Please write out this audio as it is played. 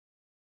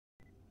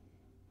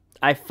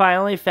I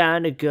finally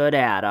found a good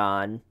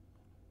add-on.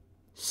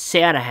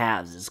 Santa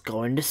Halves is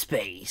going to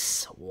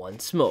space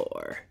once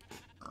more.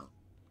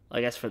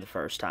 I guess for the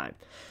first time.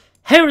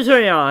 Hey, what's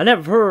going on?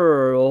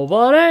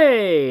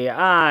 Everybody!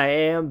 I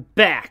am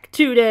back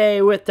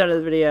today with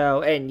another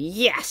video, and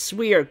yes,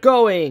 we are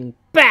going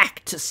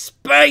back to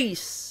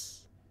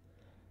space!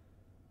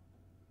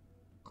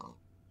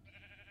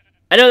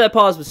 I know that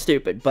pause was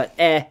stupid, but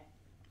we're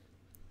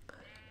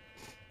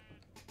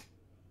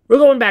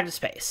going back to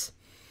space.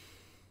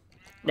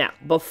 Now,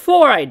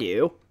 before I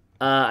do,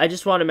 I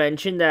just want to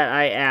mention that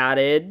I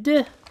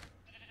added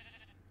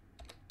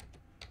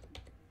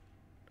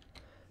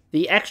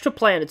the extra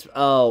planets.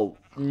 Oh,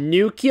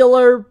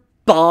 nuclear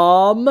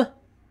bomb.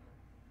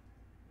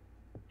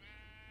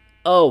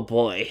 Oh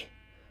boy.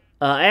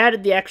 I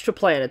added the extra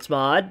planets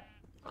mod,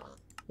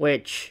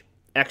 which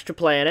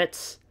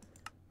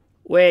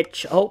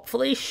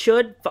hopefully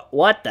should.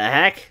 What the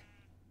heck?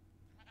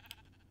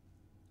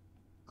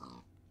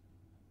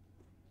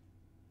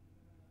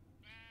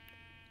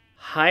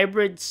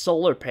 Hybrid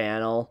solar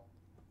panel,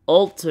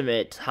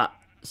 ultimate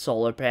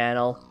solar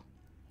panel,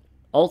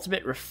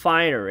 ultimate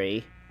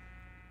refinery,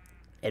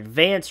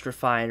 advanced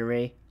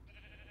refinery.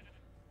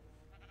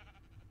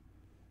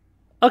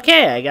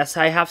 Okay, I guess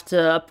I have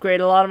to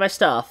upgrade a lot of my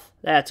stuff.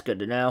 That's good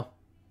to know.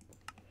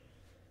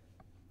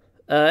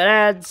 It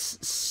adds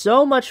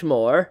so much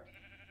more,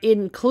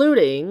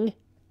 including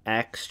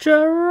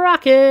extra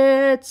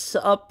rockets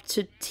up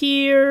to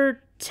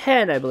tier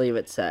 10, I believe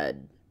it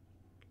said.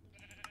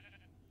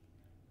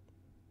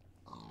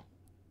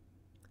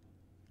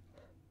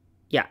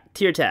 Yeah,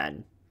 tier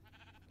 10.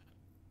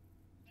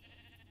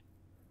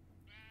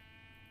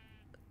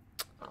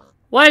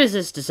 Why does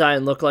this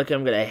design look like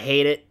I'm gonna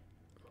hate it?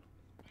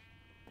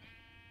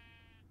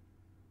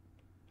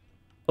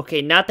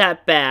 Okay, not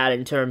that bad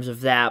in terms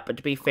of that, but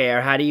to be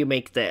fair, how do you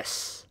make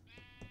this?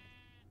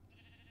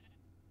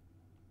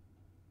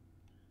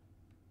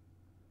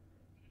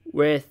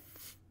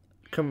 With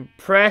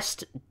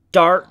compressed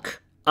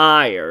dark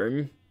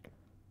iron.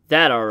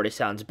 That already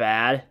sounds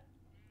bad.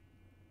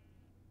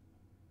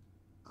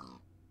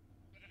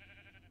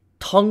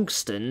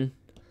 Tungsten,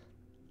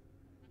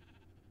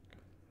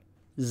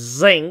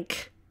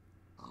 zinc,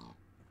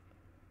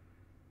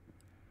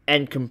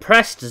 and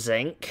compressed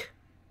zinc.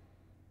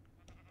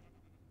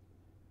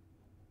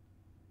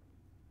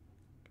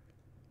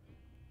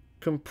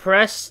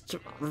 Compressed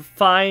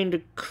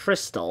refined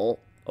crystal,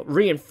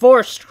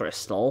 reinforced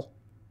crystal,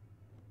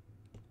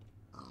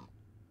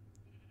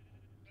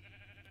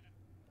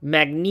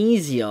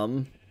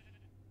 magnesium,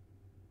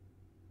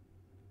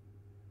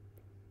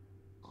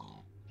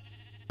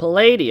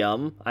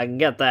 palladium, I can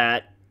get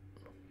that.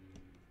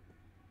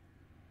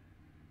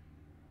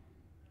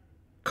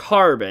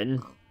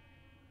 Carbon.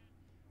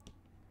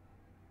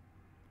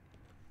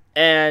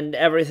 And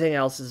everything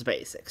else is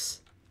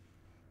basics.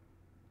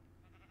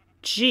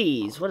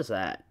 Jeez, what is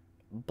that?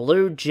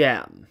 Blue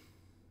gem.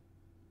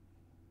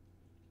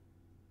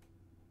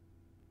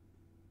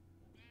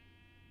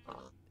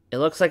 It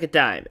looks like a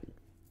diamond.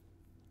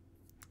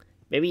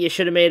 Maybe you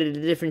should have made it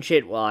a different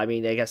shade. Well, I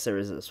mean, I guess there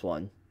is this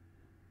one.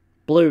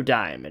 Blue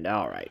diamond,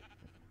 alright.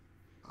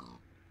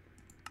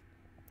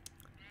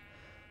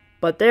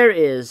 But there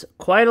is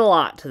quite a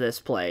lot to this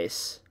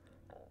place.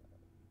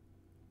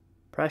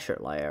 Pressure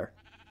layer.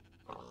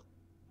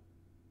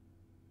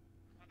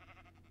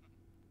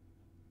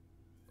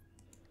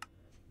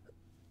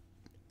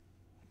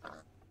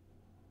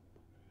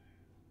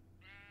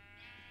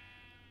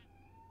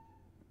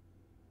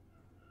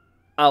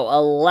 Oh,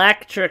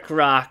 electric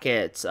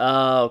rockets.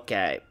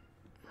 Okay.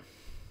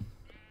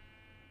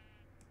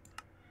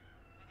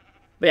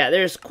 But yeah,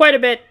 there's quite a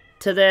bit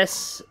to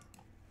this,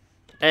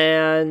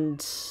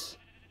 and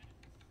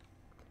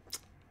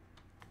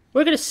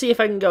we're going to see if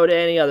I can go to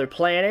any other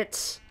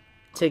planets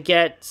to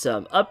get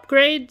some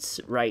upgrades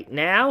right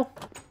now.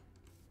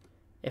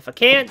 If I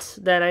can't,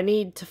 then I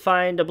need to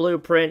find a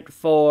blueprint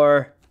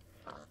for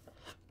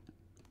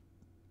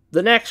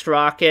the next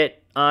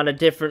rocket on a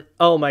different,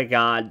 oh my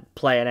god,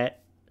 planet.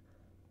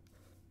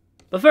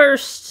 But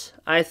first,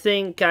 I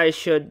think I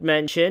should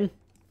mention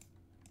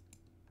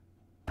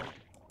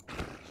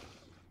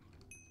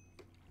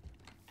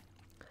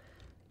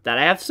that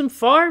I have some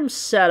farms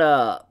set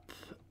up,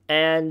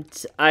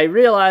 and I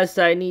realized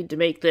I need to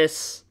make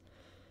this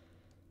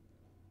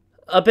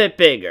a bit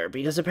bigger,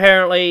 because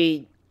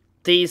apparently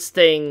these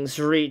things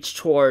reach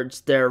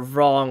towards their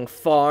wrong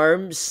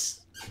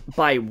farms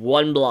by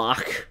one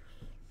block.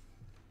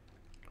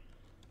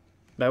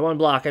 By one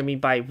block, I mean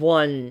by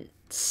one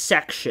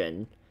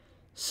section.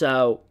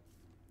 So,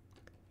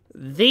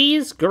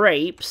 these are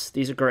grapes,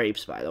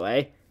 by the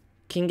way,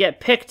 can get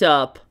picked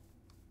up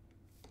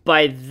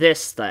by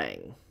this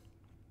thing.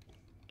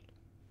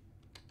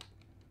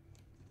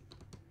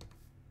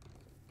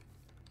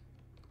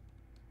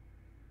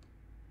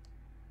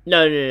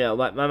 No,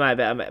 my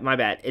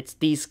bad. It's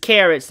these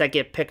carrots that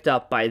get picked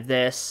up by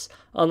this,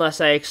 unless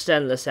I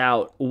extend this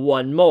out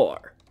one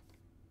more.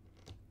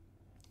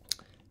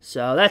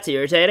 So that's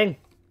irritating.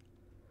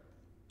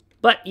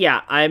 But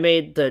yeah, I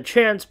made the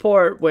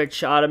transport,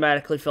 which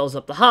automatically fills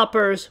up the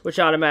hoppers, which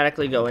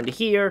automatically go into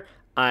here.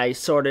 I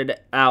sorted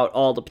out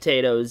all the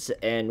potatoes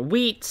and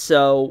wheat,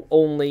 so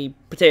only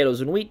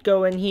potatoes and wheat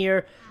go in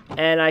here.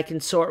 And I can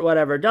sort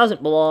whatever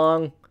doesn't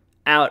belong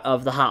out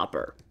of the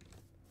hopper.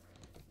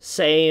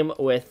 Same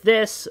with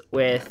this,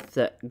 with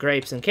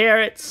grapes and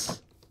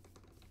carrots.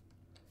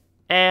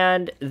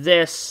 And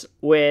this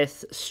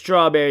with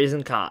strawberries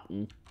and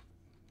cotton.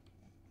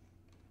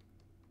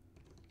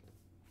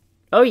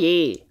 Oh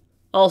yeah.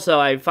 Also,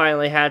 I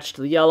finally hatched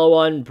the yellow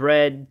one,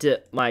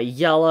 bred my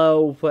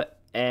yellow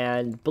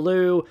and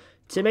blue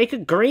to make a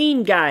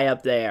green guy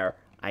up there.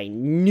 I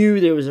knew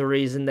there was a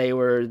reason they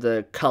were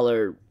the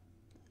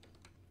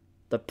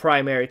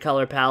primary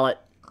color palette.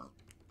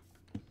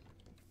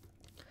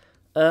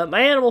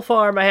 My animal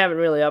farm I haven't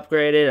really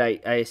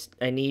upgraded.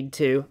 I need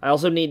to. I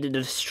also need to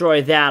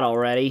destroy that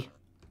already.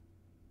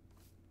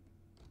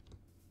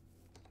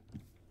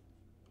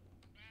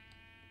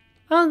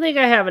 I don't think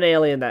I have an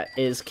alien that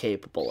is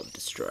capable of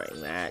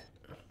destroying that.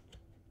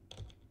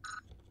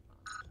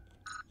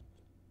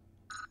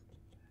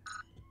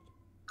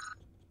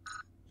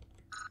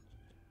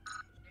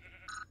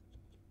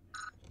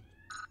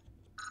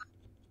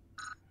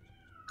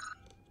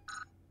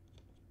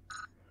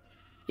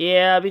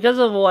 Yeah, because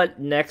of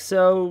what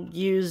Nexo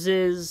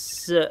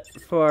uses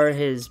for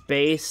his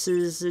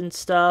bases and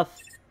stuff,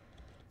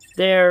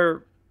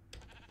 there's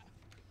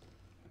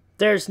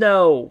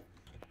no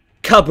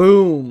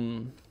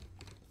kaboom.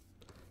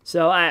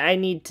 So I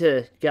need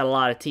to get a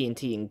lot of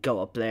TNT and go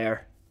up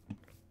there.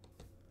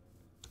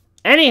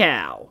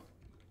 Anyhow,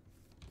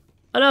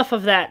 enough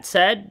of that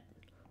said.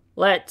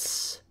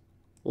 Let's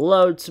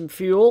load some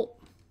fuel.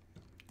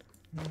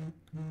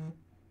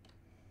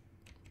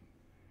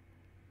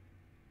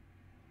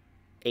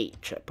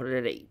 H. I put it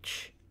at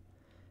H.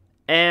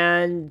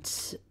 And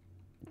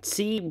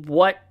see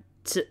what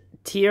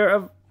tier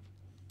of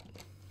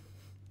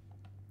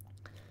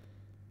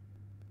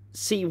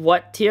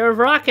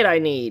rocket I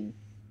need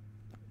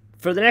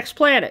for the next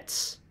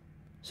planets.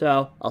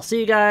 So I'll see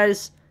you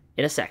guys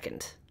in a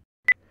second.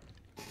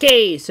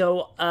 Okay,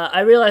 so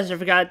I realized I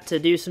forgot to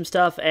do some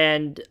stuff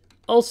and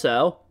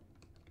also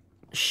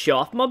show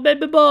off my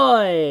baby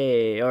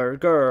boy or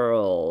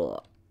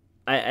girl.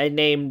 I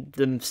named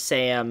them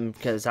Sam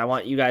because I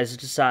want you guys to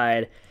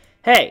decide,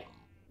 hey,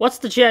 what's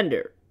the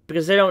gender?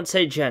 Because they don't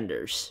say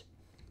genders.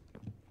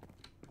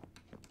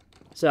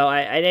 So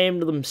I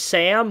named them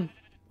Sam,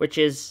 which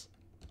is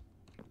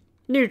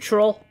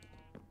neutral.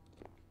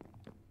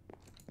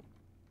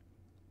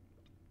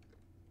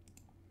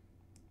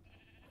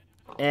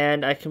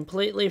 And I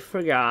completely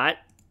forgot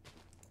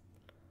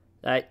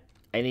that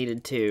I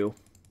needed 2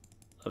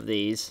 of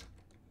these.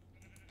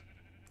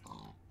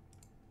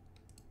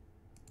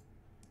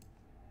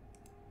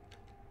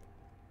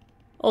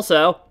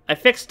 Also, I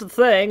fixed the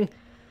thing.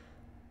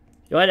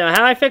 You wanna know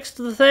how I fixed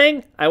the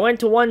thing? I went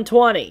to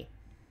 120.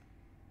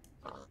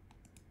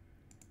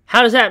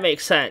 How does that make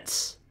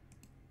sense?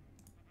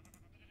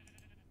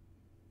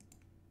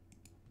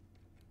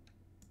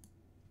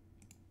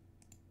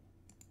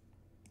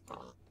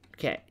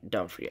 Okay,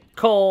 don't forget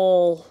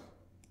coal.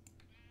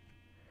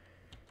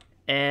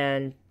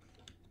 And,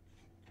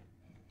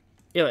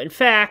 in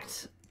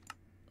fact,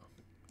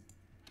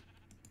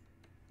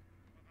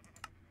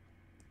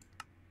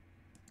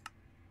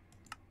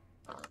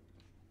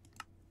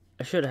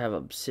 I should have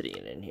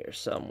obsidian in here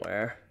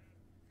somewhere.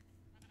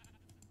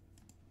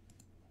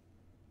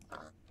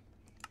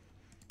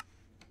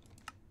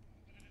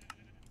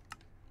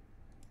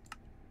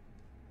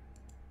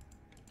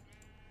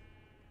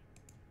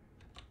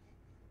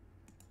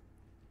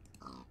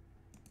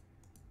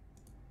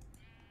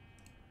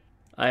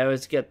 I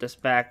always get this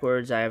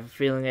backwards. I have a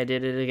feeling I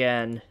did it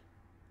again.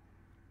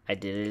 I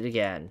did it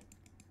again.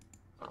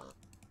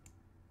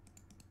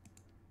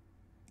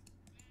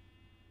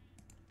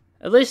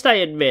 At least I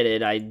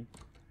admitted I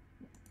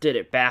did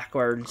it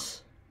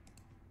backwards.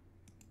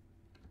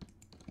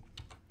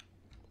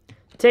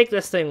 Take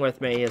this thing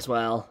with me as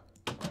well.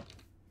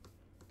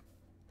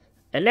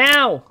 And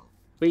now,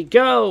 we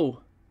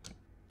go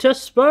to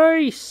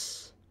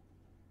space!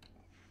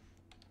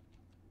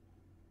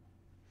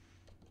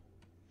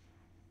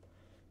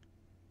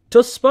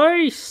 To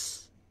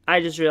space! I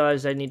just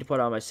realized I need to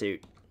put on my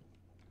suit.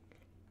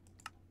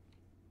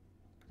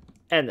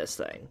 And this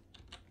thing.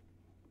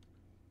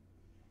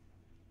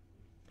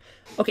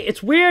 Okay,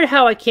 it's weird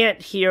how I can't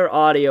hear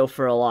audio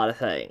for a lot of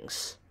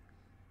things.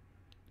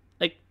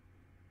 Like,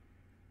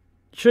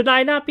 should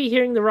I not be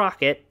hearing the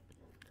rocket?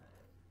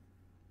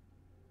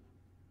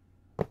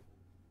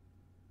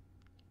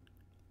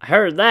 I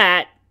heard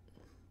that.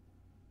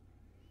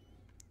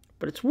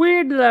 But it's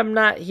weird that I'm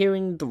not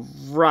hearing the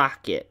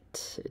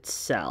rocket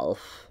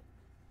itself.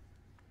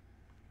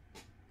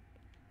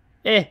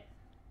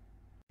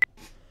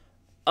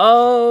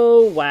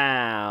 Oh,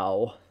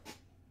 wow.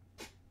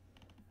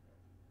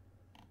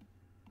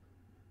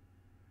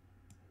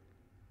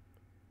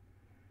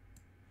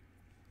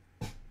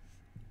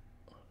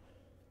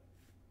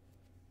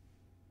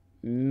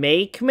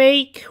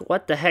 Make?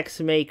 What the heck's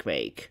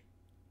make?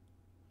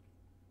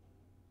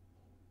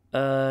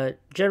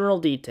 General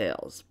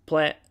details.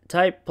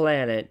 Type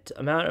planet.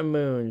 Amount of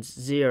moons.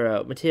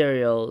 0.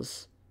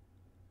 Materials.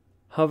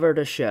 Hover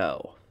to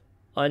show.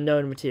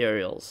 Unknown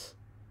materials.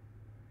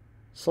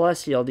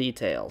 Celestial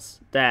details.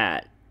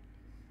 That.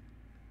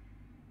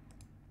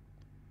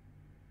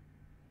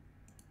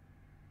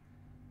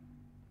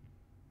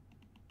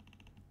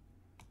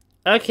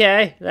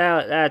 Okay,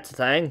 now that's a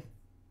thing.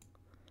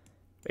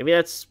 Maybe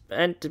that's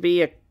meant to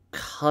be a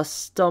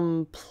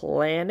custom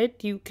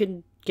planet you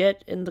can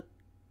get in the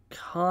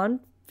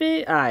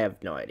config? I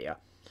have no idea.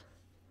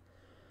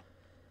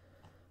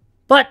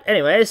 But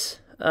anyways,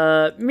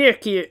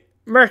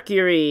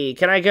 Mercury,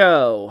 can I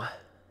go?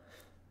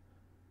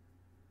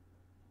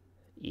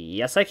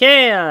 Yes, I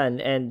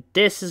can! And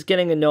this is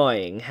getting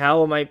annoying.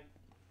 How am I...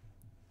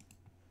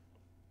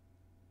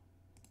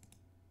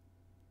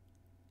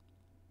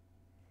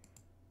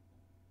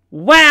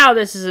 Wow,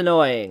 this is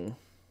annoying.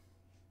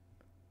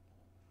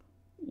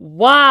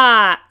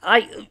 Why?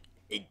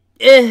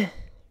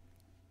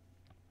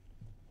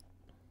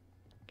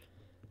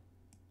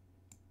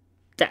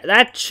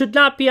 That should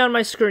not be on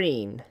my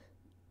screen.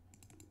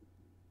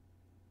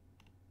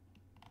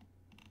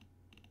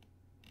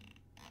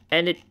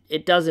 And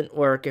it doesn't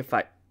work if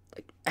I...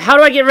 Like, how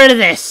do I get rid of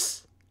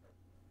this?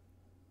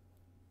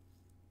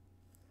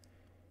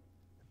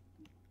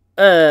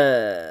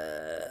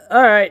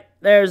 Alright,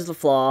 there's the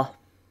flaw.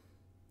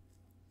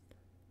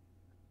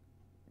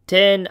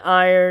 Tin,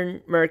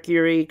 iron,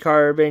 mercury,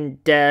 carbon,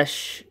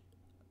 dash,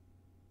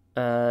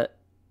 and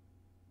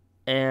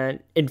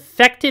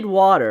infected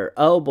water.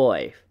 Oh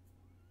boy.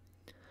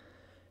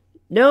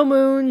 No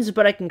moons,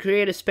 but I can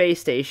create a space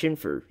station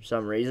for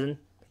some reason.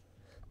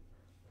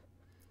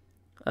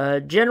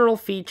 General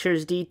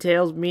features,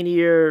 details,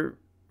 meteor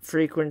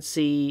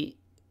frequency,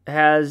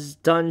 has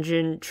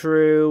dungeon,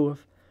 true,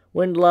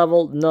 wind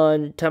level,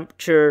 none,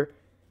 temperature,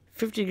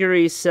 50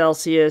 degrees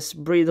Celsius,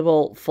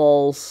 breathable,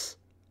 false.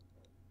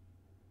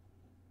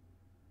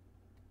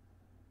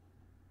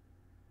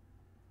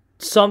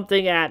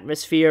 Something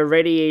atmosphere,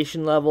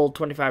 radiation level,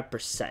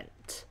 25%.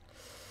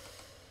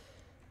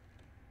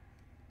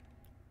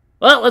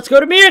 Well, let's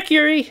go to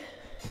Mercury.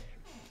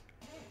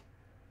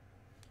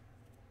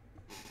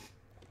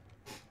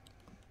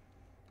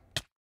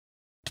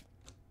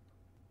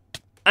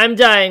 I'm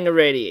dying of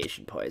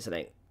radiation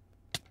poisoning.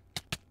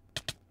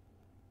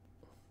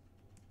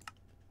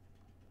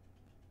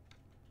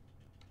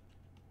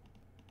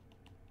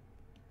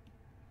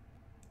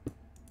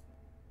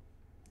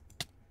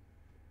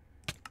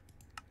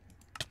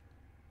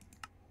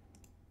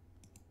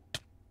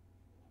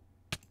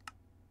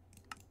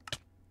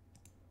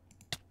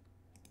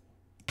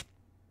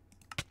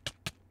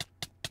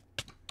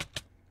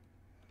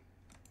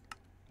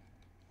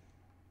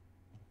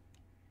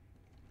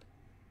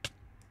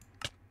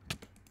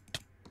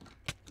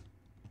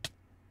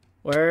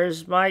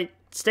 Where's my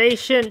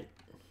station?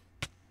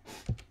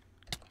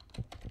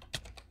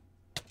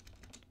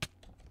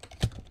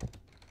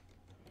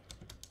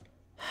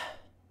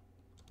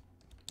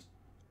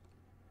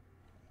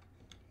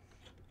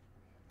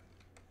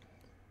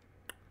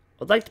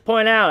 I'd like to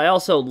point out I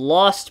also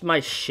lost my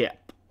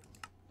ship.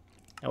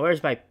 Now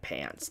where's my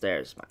pants?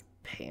 There's my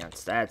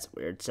pants. That's a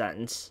weird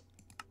sentence.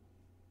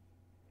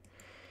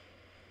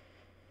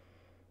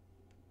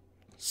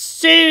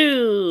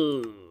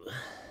 Sue!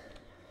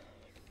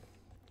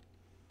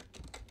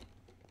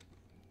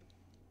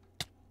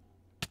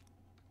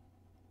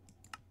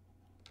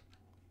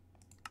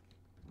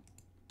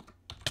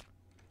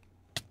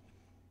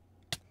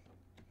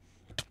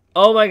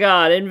 Oh my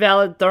god,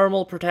 invalid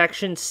thermal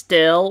protection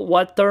still?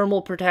 What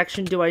thermal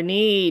protection do I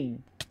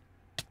need?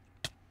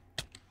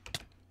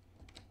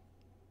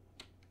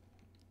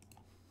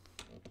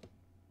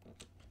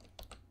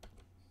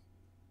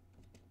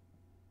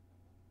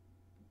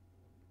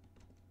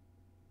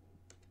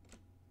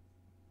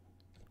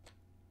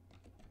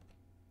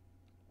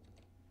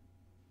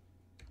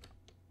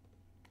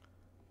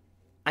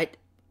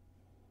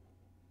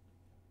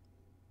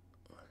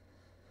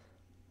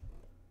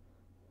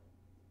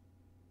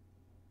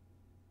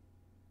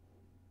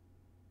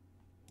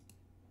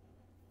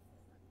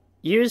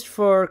 Used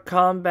for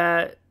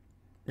compact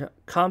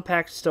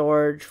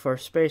storage for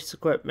space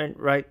equipment,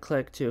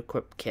 right-click to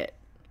equip kit.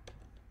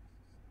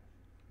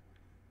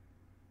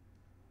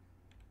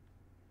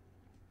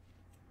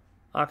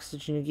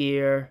 Oxygen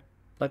gear,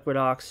 liquid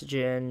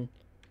oxygen,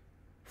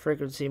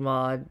 frequency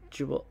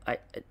module.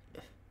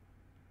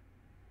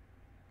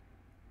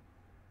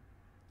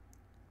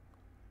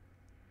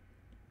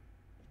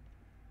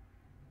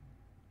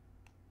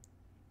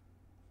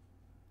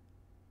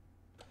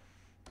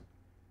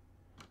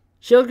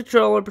 Shield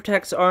controller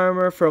protects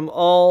armor from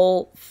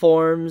all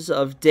forms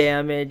of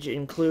damage,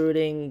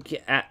 including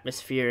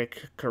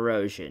atmospheric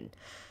corrosion.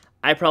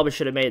 I probably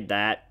should have made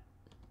that.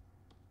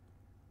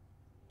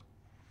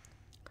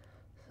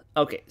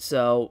 Okay,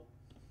 so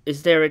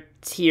is there a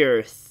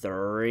tier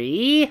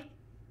 3?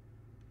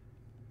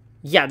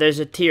 Yeah, there's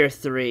a tier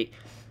 3.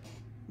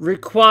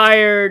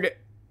 Required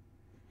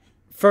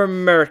for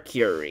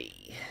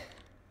Mercury.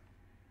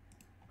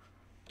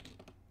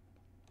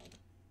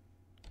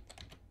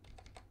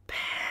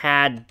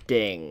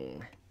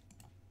 Padding.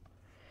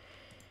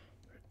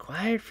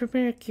 Required for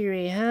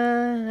Mercury,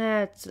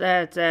 huh? That's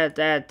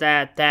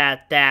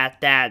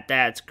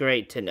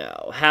great to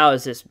know. How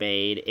is this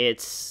made?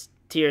 It's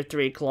tier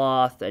 3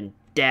 cloth and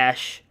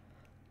dash.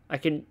 I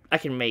can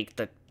make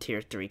the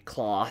tier 3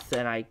 cloth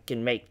and I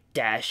can make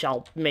dash.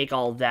 I'll make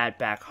all that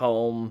back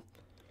home.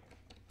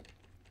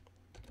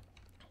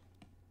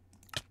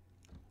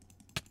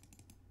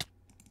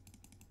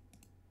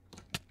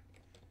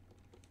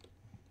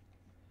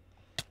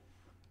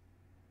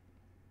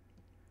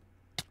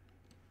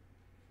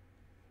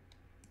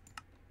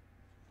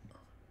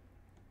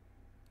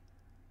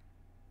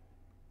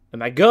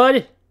 Am I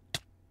good?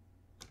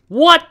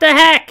 What the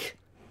heck?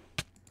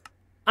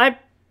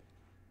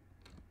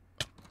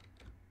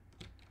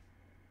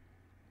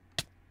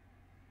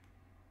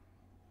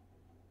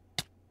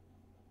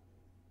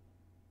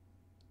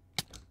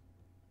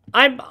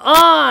 I'm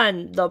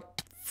on the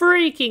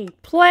freaking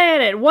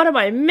planet. What am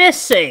I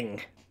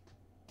missing?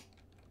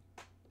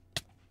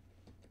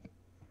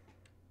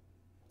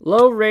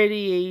 Low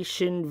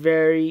radiation,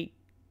 very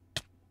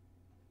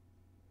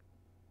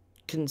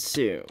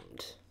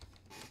consumed.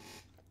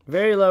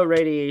 Very low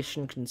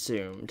radiation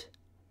consumed.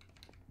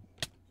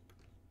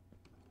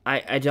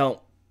 I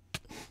don't...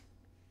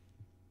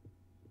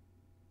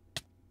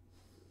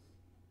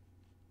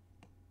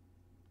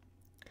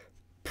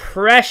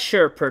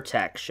 Pressure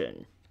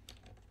protection.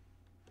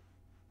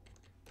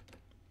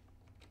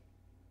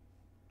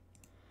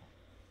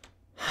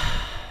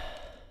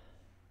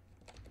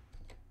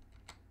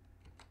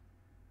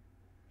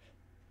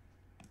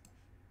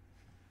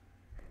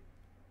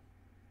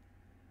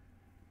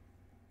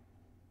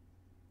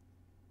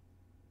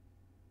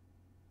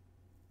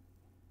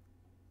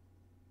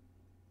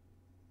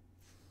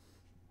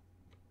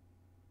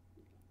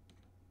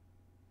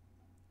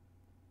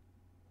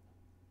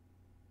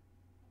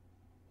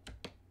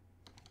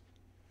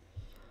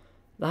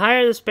 The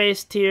higher the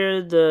space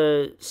tier,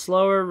 the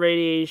slower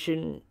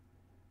radiation...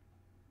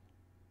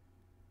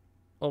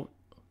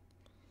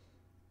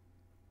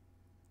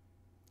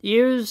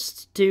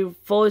 Used to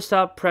fully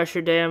stop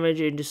pressure damage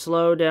and to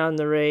slow down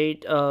the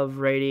rate of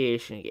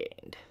radiation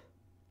gained.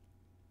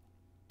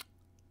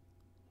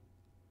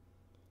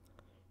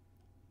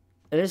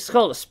 And this is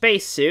called a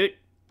spacesuit.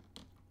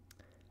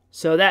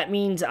 So that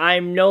means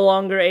I'm no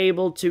longer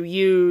able to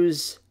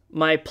use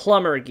my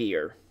plumber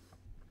gear.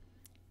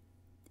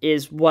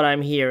 Is what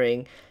I'm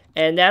hearing.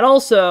 And that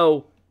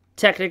also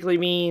technically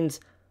means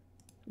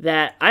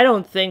that I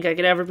don't think I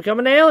could ever become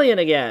an alien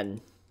again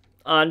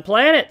on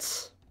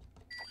planets.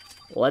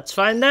 Let's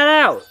find that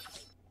out.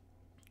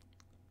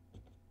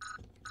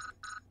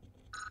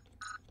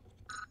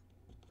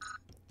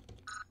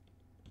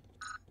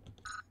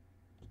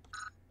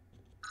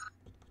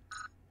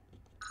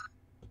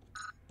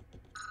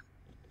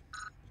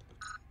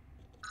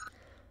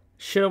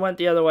 Should have went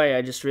the other way,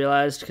 I just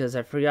realized, because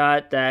I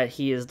forgot that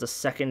he is the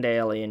second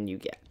alien you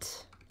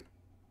get.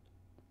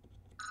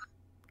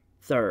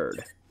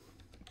 Third.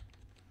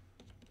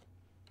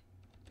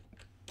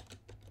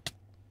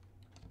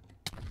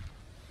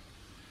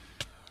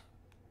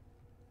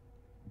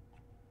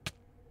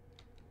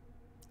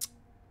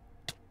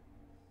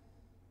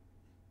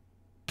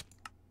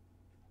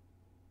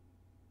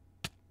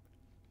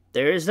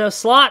 There is no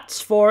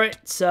slots for it,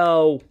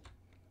 so...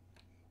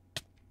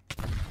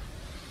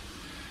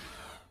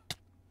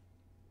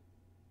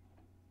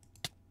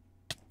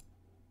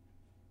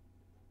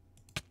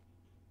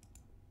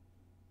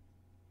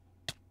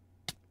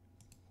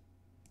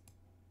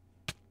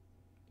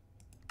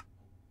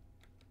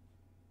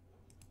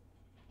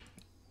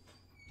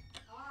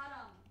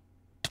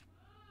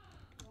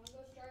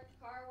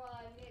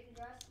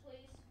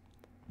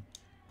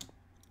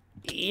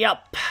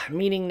 Yep,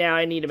 meaning now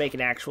I need to make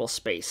an actual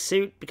space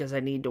suit because I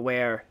need to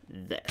wear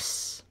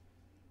this.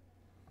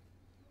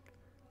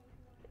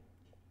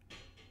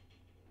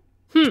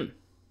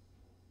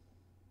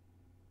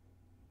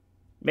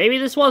 Maybe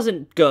this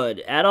wasn't good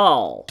at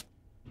all.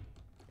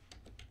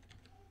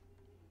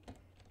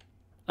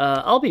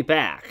 I'll be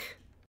back.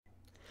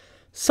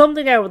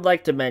 Something I would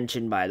like to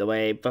mention, by the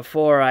way,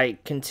 before I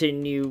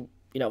continue,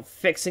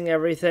 fixing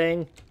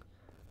everything.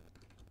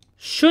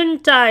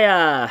 Shouldn't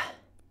I,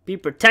 be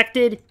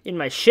protected in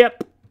my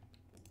ship?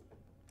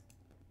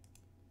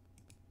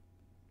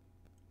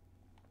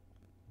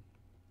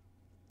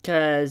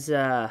 Because,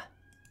 that's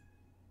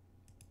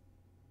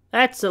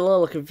a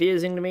little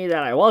confusing to me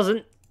that I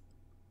wasn't,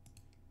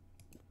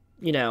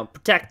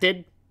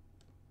 protected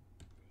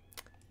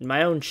in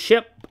my own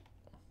ship.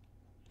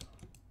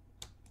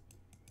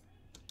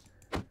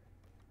 I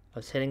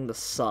was hitting the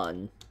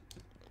sun.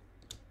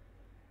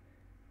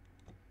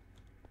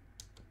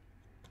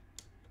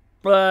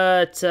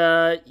 But,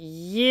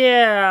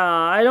 yeah,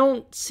 I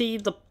don't see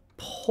the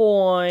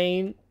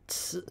point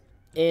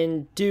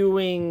in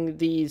doing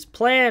these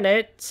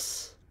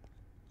planets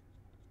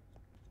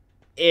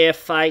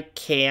if I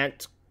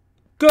can't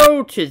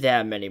go to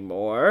them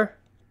anymore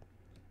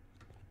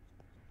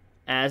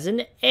as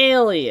an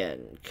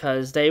alien,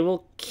 because they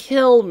will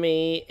kill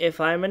me if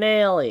I'm an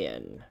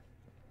alien,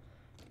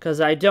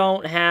 because I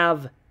don't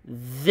have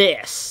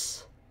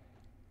this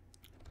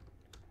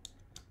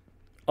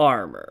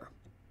armor,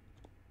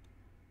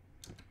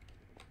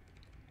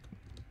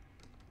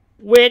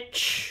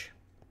 which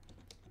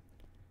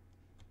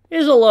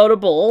is a load of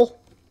bull.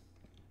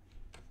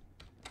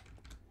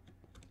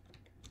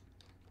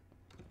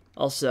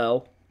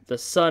 Also, the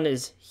sun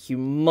is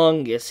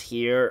humongous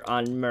here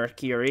on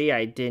Mercury.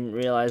 I didn't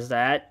realize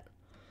that.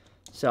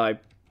 So I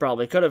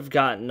probably could have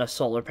gotten a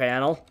solar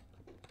panel.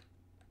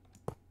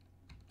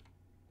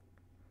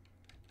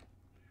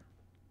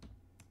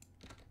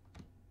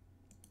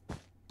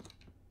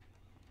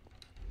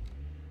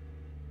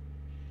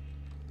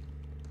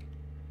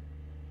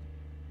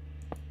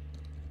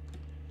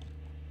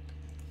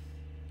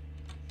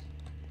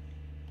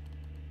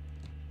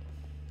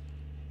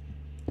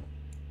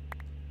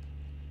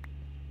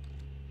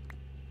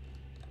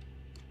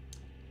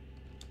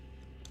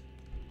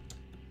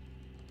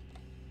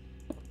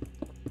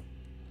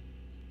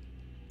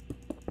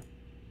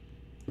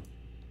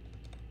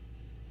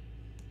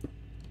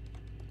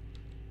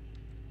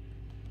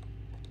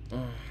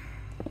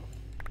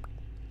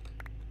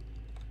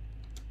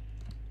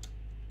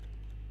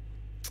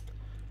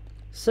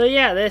 So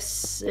yeah,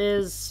 this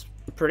is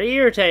pretty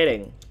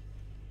irritating.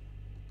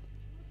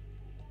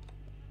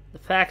 The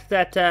fact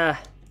that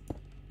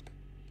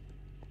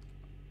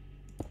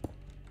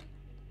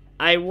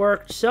I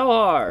worked so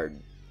hard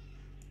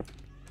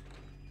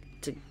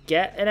to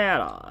get an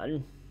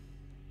add-on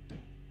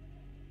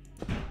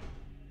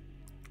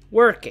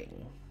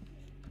working.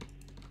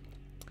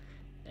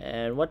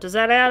 And what does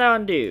that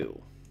add-on do?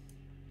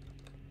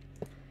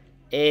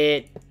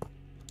 It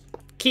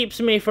keeps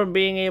me from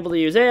being able to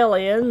use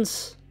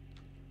aliens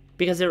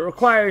because it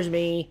requires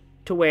me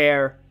to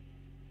wear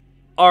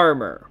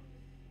armor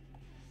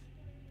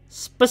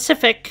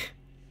specific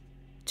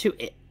to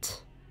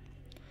it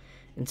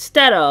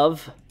instead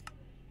of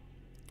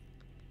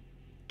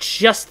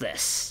just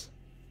this.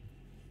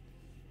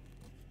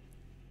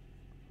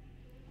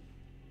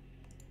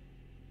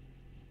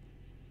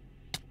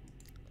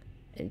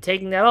 And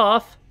taking that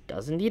off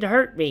doesn't need to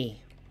hurt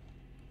me.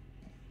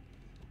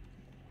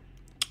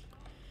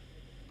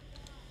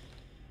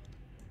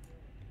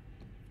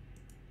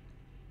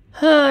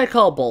 I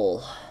call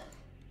bull.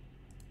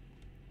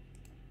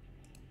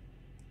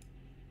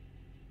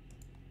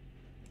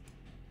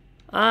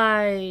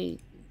 I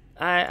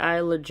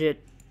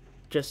legit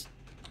just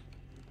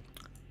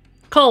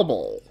call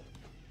bull.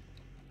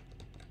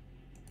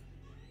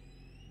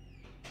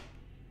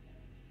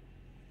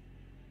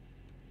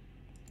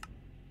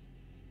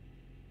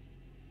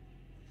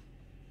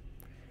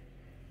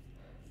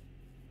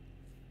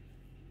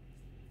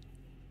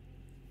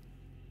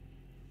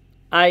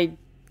 I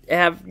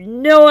have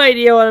no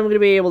idea what I'm going to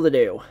be able to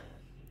do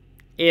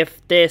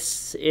if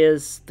this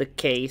is the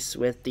case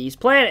with these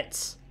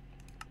planets.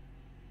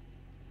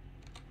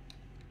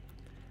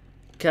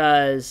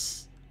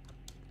 Because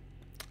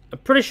I'm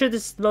pretty sure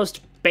this is the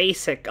most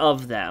basic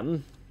of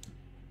them.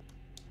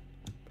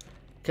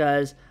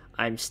 Because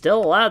I'm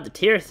still allowed the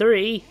tier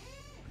 3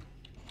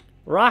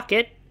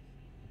 rocket.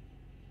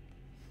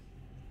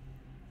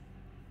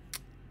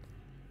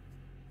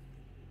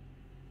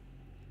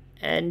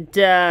 And,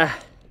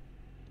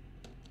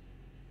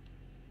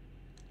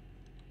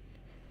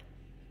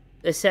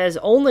 it says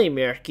only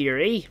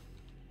Mercury,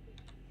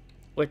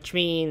 which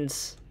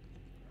means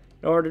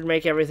in order to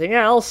make everything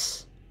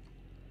else,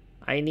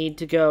 I need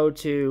to go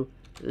to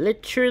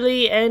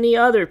literally any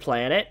other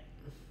planet.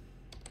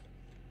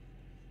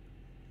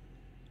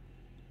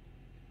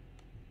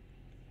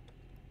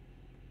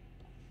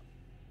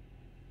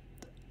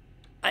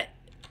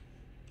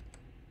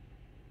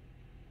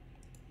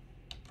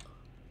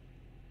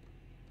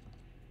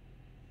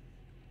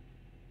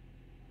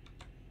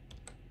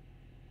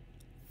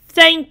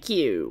 Thank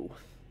you!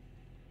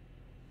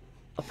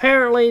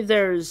 Apparently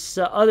there's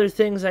other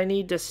things I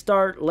need to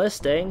start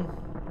listing.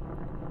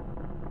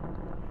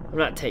 I'm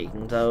not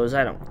taking those,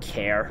 I don't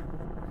care.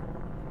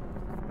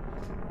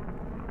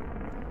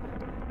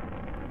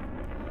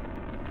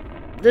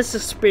 This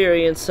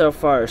experience so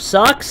far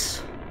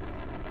sucks,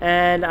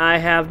 and I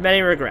have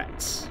many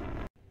regrets.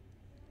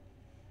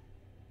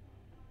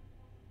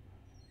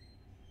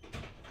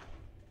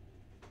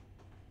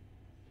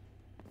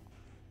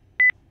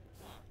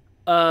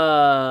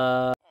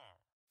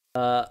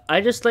 I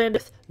just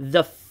landed.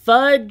 The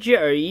fudge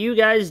are you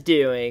guys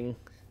doing?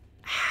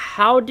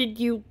 How did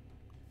you...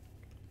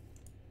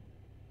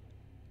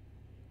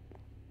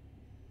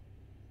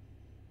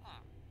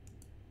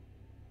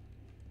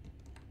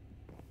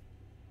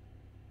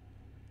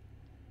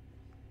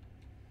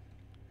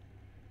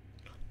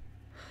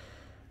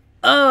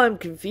 Oh, I'm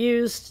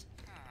confused.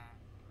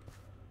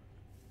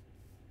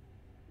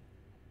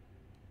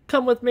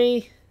 Come with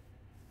me.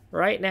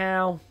 Right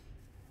now.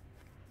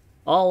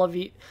 All of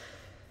you.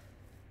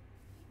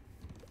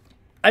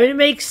 I mean, it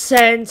makes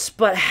sense,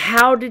 but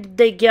how did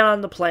they get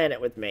on the planet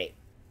with me?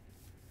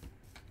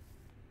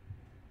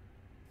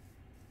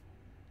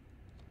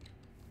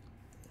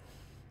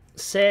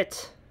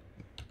 Sit.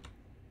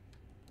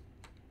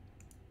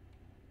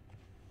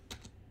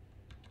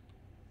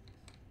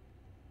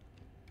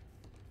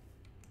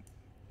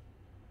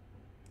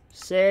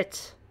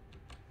 Sit.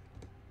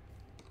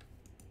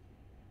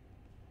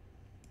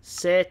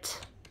 Sit.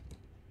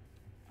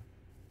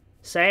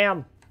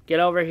 Sam, get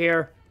over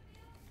here.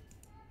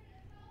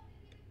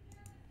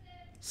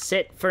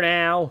 Sit for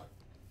now.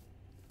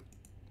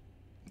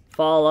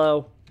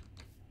 Follow.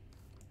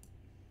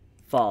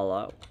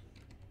 Follow.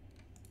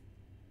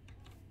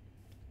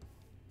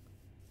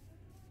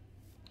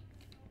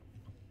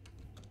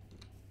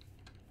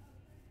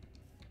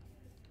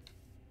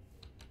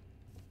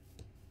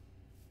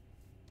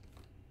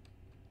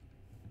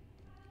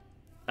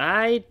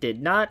 I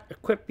did not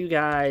equip you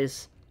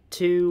guys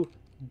to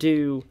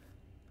do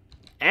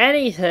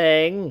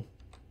anything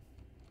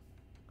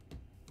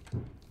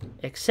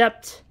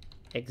except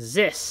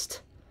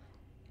exist.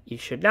 You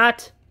should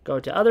not go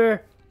to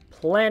other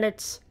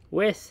planets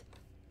with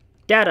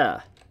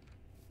data.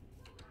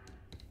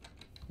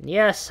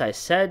 Yes, I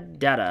said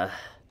data,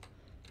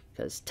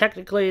 because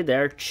technically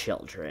they're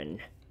children.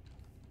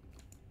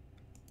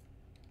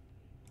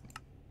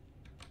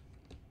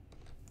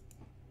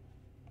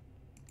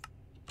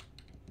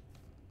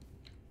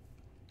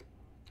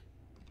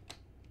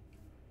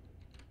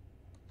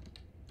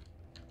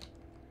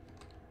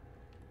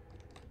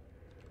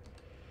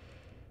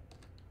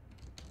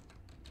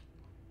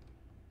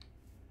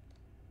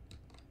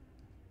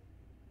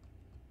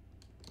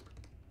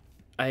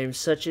 I am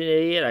such an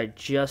idiot. I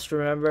just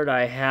remembered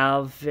I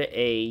have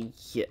an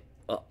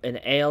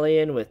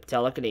alien with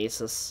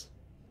telekinesis.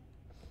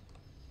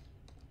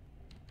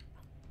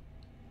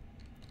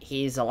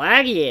 He's a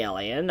laggy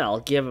alien,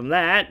 I'll give him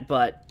that,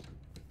 but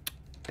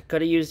I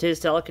could have used his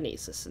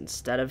telekinesis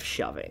instead of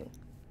shoving.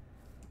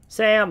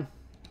 Sam.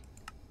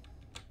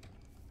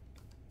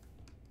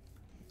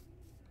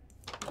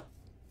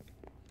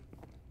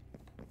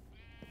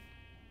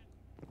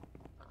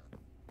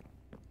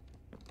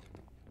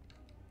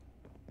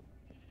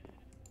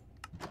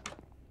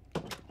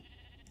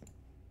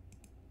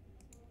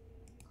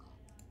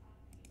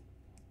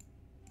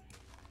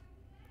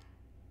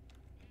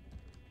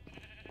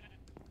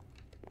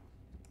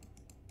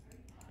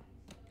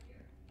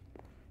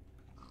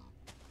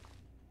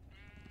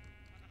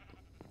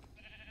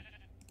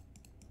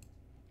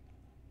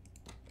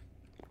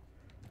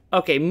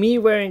 Okay, me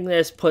wearing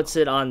this puts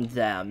it on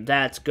them.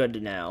 That's good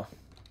to know.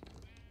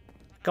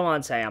 Come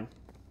on, Sam.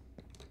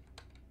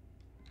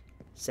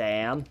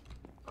 Sam.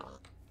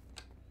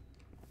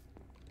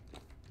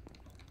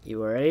 You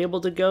were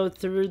able to go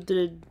through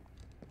the...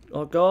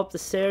 or go up the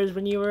stairs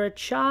when you were a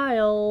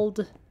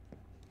child.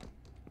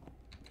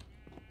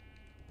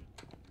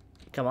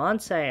 Come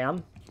on,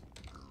 Sam.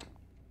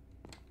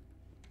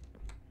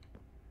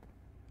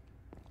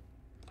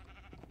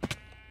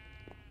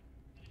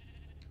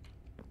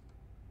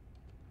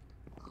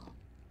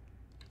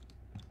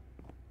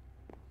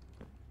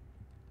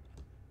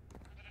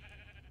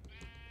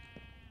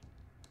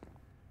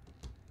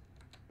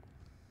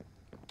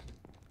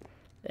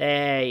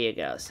 There you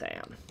go,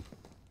 Sam.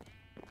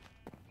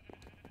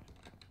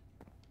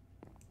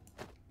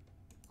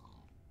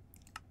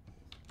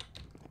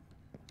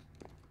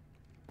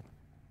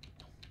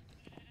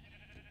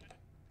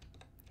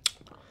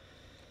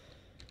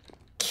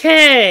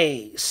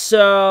 Okay,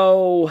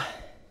 so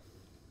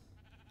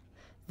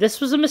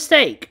this was a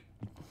mistake.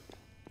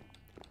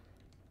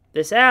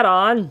 This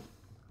add-on,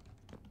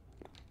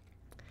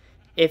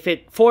 if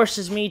it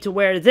forces me to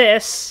wear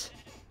this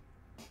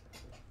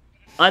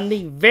on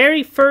the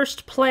very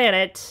first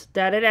planet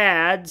that it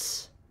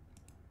adds,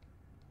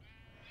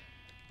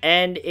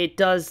 and it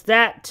does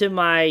that to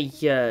my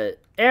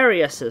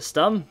area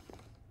system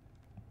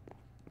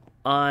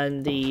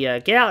on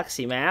the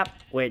galaxy map,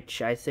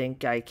 which I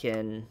think I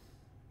can...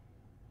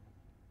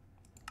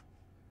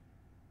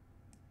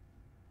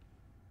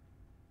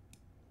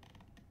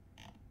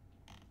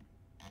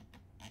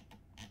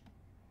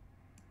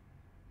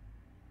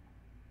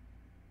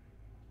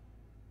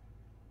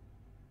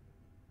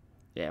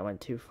 Yeah, I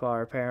went too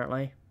far,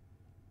 apparently.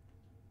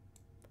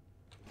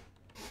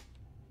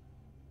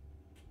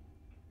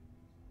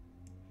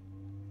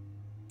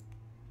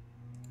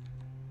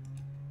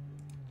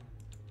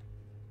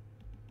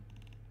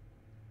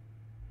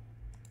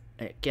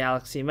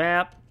 Galaxy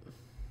map.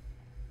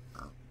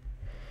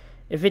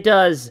 If it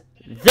does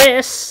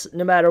this,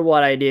 no matter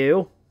what I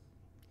do,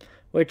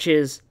 which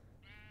is,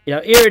 you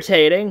know,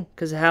 irritating,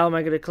 because how am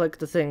I going to click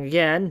the thing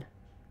again?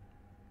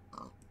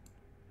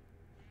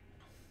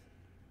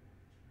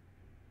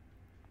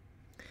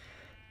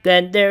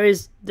 Then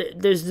there's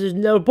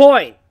no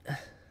point.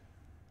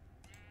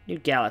 New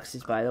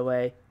galaxies, by the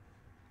way.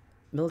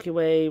 Milky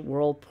Way,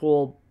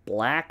 Whirlpool,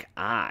 Black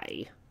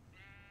Eye.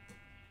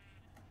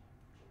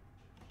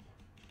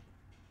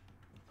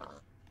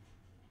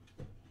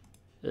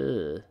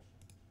 Ugh.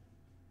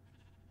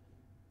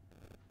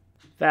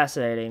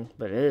 fascinating,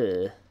 but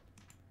ugh.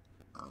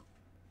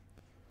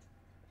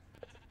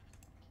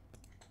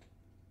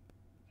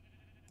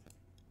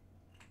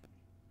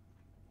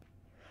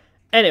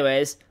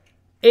 Anyways,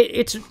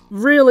 it's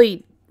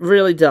really,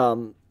 really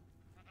dumb.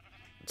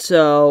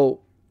 So,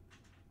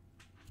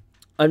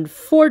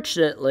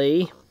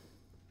 unfortunately,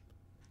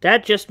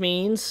 that just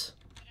means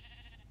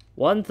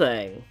one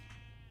thing.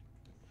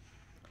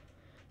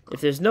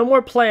 If there's no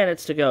more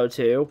planets to go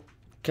to,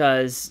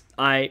 because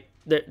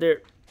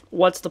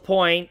what's the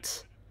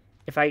point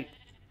if I'm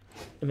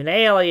an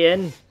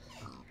alien?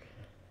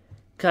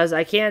 Because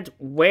I can't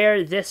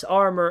wear this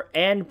armor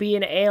and be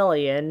an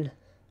alien.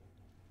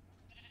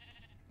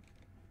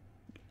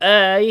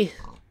 It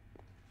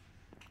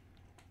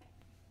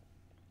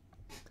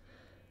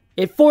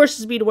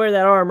forces me to wear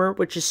that armor,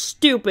 which is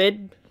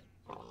stupid.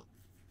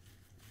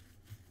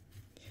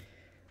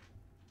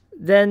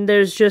 Then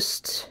there's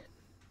just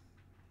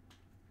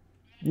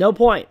no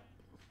point.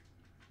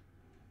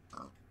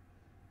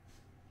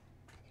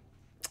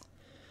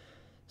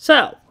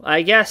 So,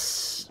 I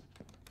guess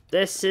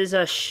this is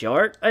a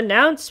short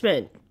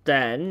announcement,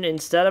 then,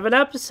 instead of an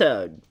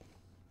episode.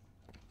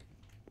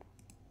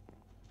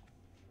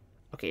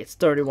 Okay, it's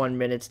 31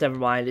 minutes, never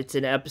mind, it's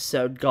an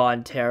episode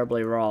gone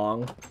terribly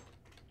wrong.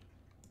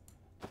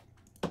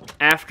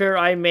 After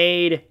I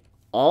made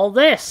all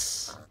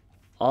this,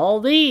 all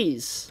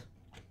these,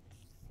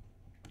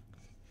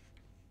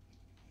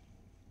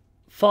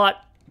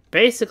 fought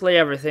basically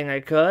everything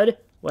I could,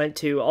 went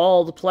to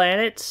all the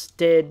planets,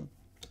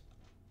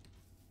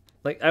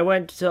 I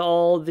went to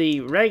all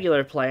the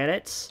regular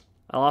planets.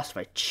 I lost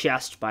my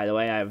chest, by the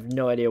way. I have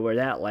no idea where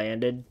that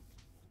landed.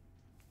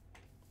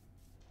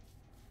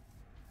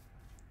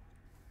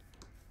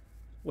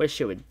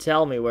 Wish it would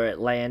tell me where it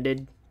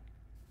landed.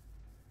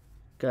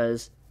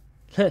 Because,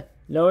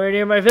 nowhere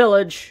near my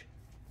village.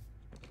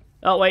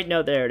 Oh, wait,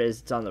 no, there it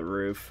is. It's on the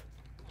roof.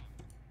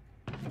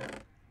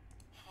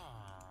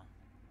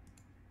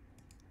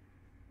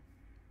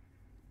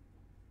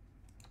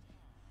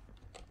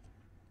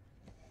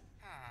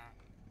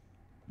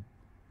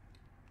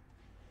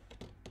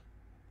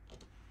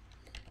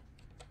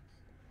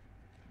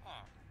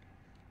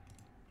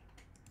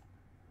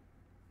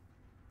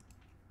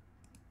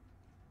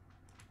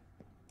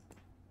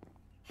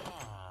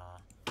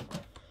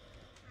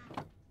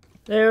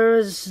 There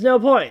is no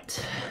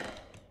point.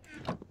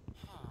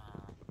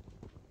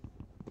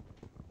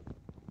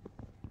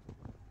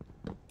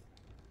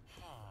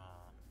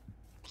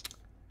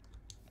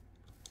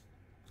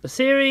 The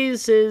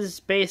series is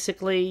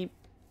basically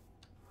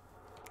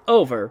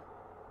over.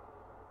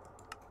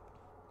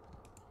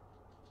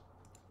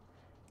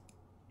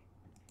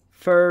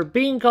 For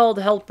being called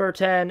Helper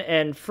 10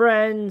 and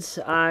friends,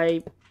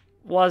 I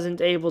wasn't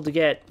able to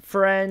get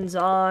friends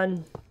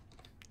on,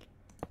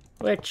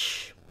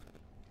 which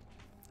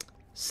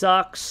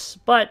sucks,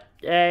 but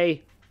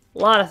hey, a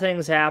lot of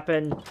things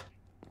happen,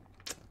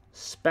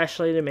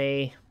 especially to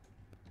me.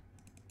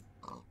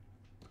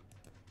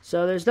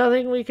 So there's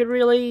nothing we could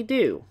really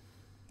do.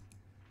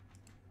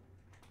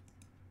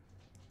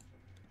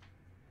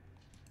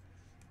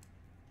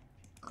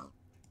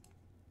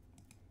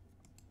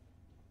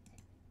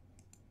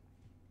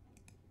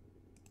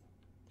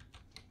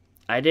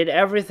 I did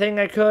everything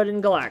I could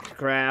in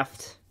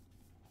galacticraft,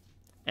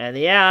 and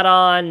the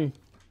add-on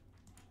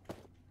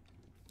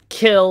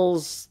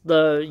kills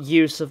the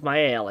use of my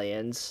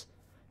aliens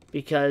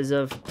because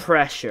of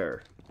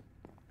pressure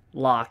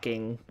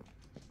locking.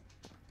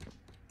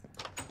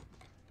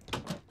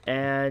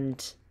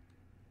 And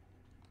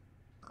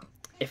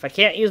if I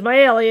can't use my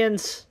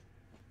aliens,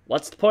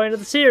 what's the point of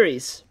the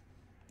series?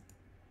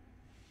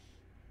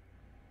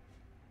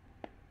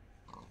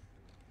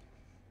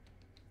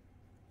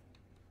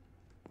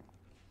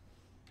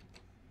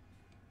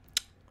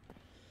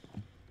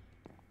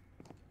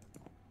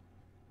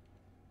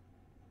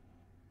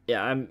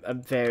 Yeah,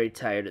 I'm very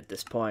tired at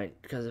this point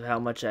because of how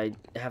much I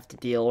have to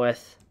deal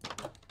with.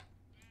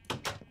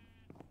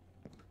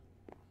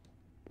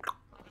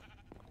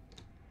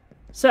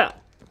 So,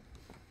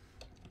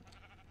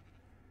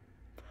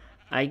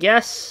 I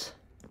guess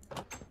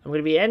I'm going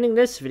to be ending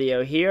this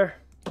video here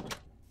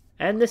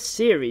and this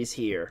series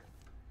here.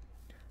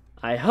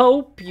 I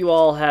hope you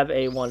all have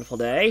a wonderful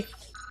day.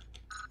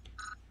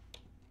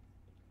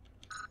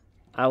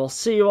 I will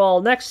see you all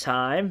next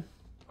time.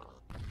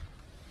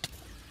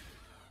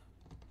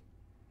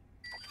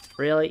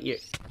 Really?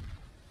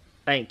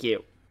 Thank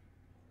you.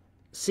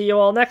 See you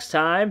all next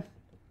time.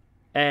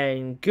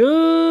 And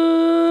goodbye.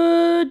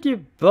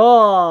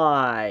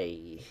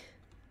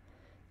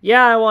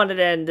 Yeah, I wanted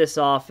to end this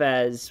off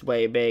as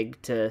way big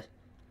to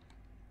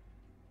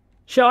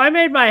show I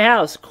made my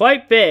house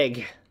quite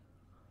big.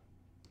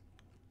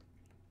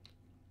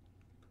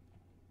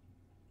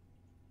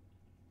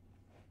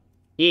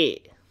 Yeah.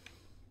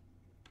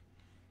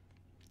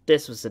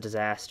 This was a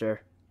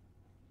disaster,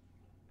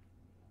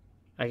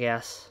 I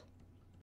guess.